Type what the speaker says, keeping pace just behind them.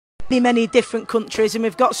many different countries, and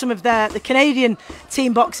we've got some of the Canadian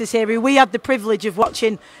team boxers here who we had the privilege of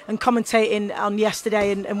watching and commentating on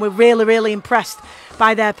yesterday, and we're really impressed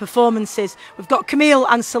by their performances. We've got Camille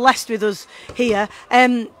and Celeste with us here.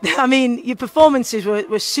 I mean, your performances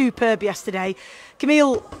were superb yesterday.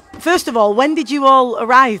 Camille, first of all, when did you all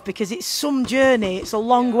arrive? Because it's some journey, it's a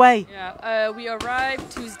long way. Yeah, we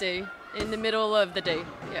arrived Tuesday in the middle of the day.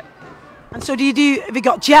 Yeah. And so have you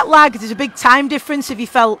got jet lag? There's a big time difference. Have you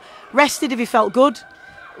felt rested? Have you felt good?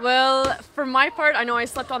 Well, for my part, I know I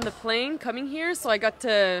slept on the plane coming here, so I got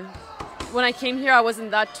to, when I came here, I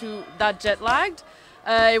wasn't that jet lagged.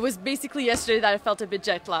 It was basically yesterday that I felt a bit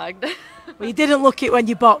jet lagged. Well, you didn't look it when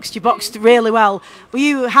you boxed. You boxed really well. Were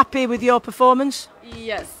you happy with your performance?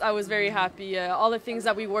 Yes, I was very happy. All the things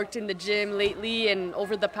that we worked in the gym lately and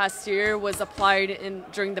over the past year was applied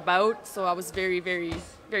during the bout, so I was very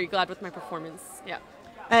glad with my performance. Yeah.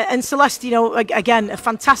 And Celeste, you know, again, a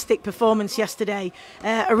fantastic performance yesterday.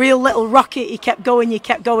 A real little rocket. You kept going.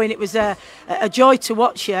 It was a joy to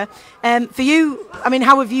watch you. For you, I mean,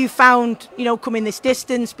 how have you found, you know, coming this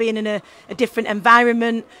distance, being in a different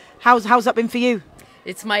environment? How's that been for you?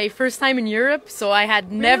 It's my first time in Europe, so I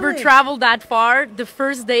had never traveled that far. The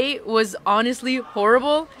first day was honestly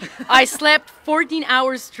horrible. I slept 14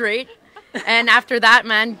 hours straight. And after that,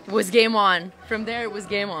 man, was game on. From there, it was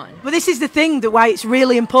game on. But this is the thing, that why it's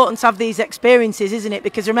really important to have these experiences, isn't it?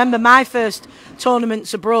 Because remember my first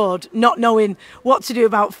tournaments abroad, not knowing what to do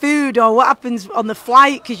about food or what happens on the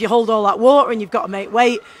flight, because you hold all that water and you've got to make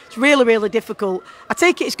weight. It's really difficult. I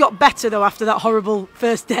take it it's got better, though, after that horrible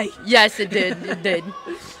first day. Yes, it did. It did.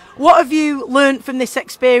 What have you learned from this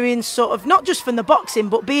experience, sort of, not just from the boxing,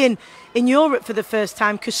 but being in Europe for the first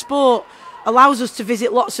time? Because sport allows us to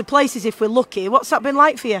visit lots of places if we're lucky. What's that been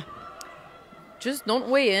like for you? Just don't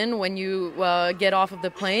weigh in when you get off of the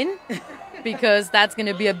plane, because that's going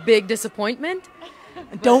to be a big disappointment.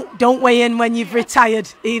 Don't weigh in when you've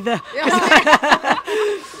retired either.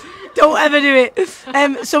 Don't ever do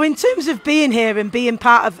it. So in terms of being here and being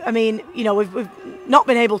part of, I mean, you know, we've not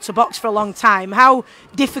been able to box for a long time. How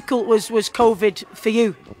difficult was COVID for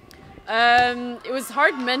you? It was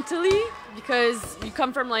hard mentally, because you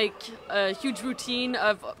come from like a huge routine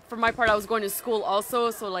of, for my part, I was going to school also,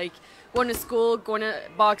 so like going to school, going to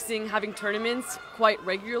boxing, having tournaments quite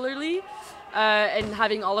regularly, and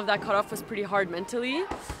having all of that cut off was pretty hard mentally.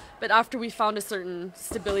 But after we found a certain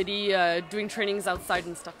stability, doing trainings outside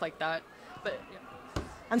and stuff like that. But yeah.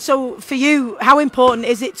 And so for you, how important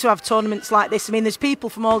is it to have tournaments like this? I mean, there's people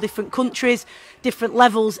from all different countries, different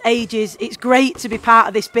levels, ages. It's great to be part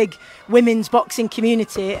of this big women's boxing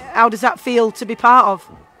community. How does that feel to be part of?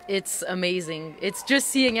 It's amazing. It's just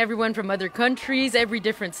seeing everyone from other countries, every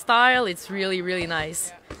different style. It's really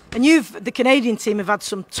nice. And the Canadian team have had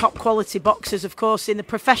some top quality boxers, of course, in the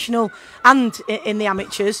professional and in the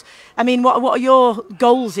amateurs. I mean, what are your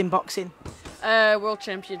goals in boxing? World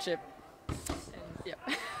Championship. Yeah.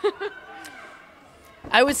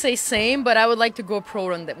 I would say same, but I would like to go pro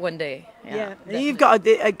one day. Yeah. You've got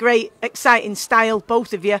a great, exciting style,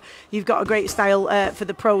 both of you. You've got a great style for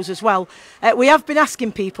the pros as well. We have been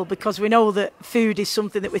asking people, because we know that food is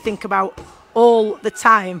something that we think about all the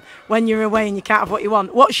time when you're away and you can't have what you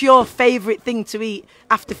want. What's your favourite thing to eat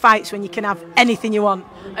after fights when you can have anything you want?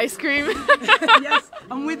 Ice cream. Yes,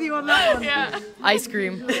 I'm with you on that one. Yeah. Ice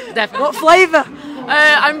cream, definitely. What flavour?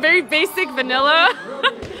 I'm very basic, vanilla.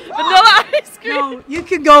 Vanilla ice cream. No, you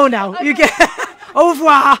can go now. You get au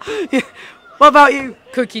revoir. What about you?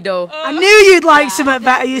 Cookie dough. I knew you'd like something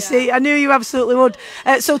better, you see. I knew you absolutely would.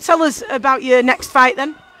 So tell us about your next fight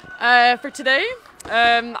then. For today,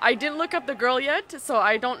 I didn't look up the girl yet, so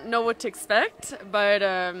I don't know what to expect, but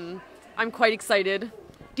I'm quite excited.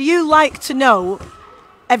 Do you like to know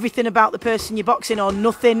everything about the person you're boxing, or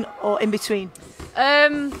nothing, or in between?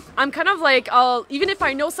 I'm kind of like, even if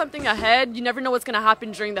I know something ahead, you never know what's going to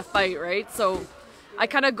happen during the fight, right? So I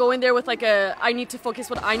kind of go in there with like I need to focus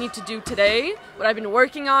what I need to do today, what I've been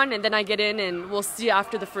working on, and then I get in and we'll see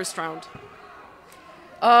after the first round.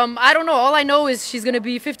 I don't know. All I know is she's going to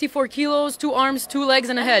be 54 kilos, 2 arms, 2 legs,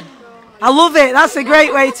 and a head. I love it. That's a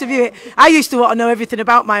great way to view it. I used to want to know everything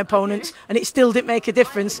about my opponents, and it still didn't make a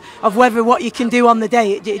difference of whether what you can do on the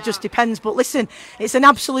day. It just depends. But listen, it's an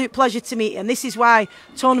absolute pleasure to meet you, and this is why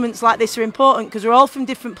tournaments like this are important, because we're all from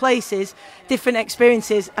different places, different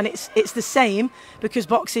experiences, and it's the same because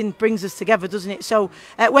boxing brings us together, doesn't it? So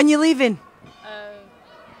when you're leaving?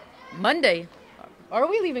 Monday. Are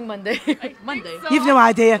we leaving Monday? Monday. So. You've no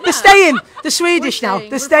idea. They're staying. They're Swedish now.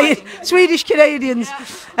 They're staying. Swedish Canadians.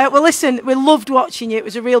 Yeah. Well, listen, we loved watching you. It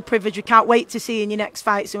was a real privilege. We can't wait to see you in your next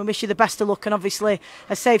fights, and we wish you the best of luck and obviously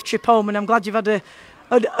a safe trip home. And I'm glad you've had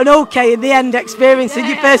an okay in the end experiencing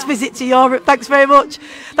your first visit to Europe. Thanks very much.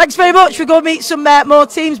 Thanks very much. We're going to meet some more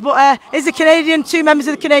teams, but here's the Canadian, 2 members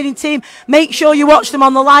of the Canadian team. Make sure you watch them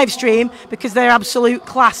on the live stream because they're absolute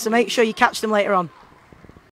class, so make sure you catch them later on.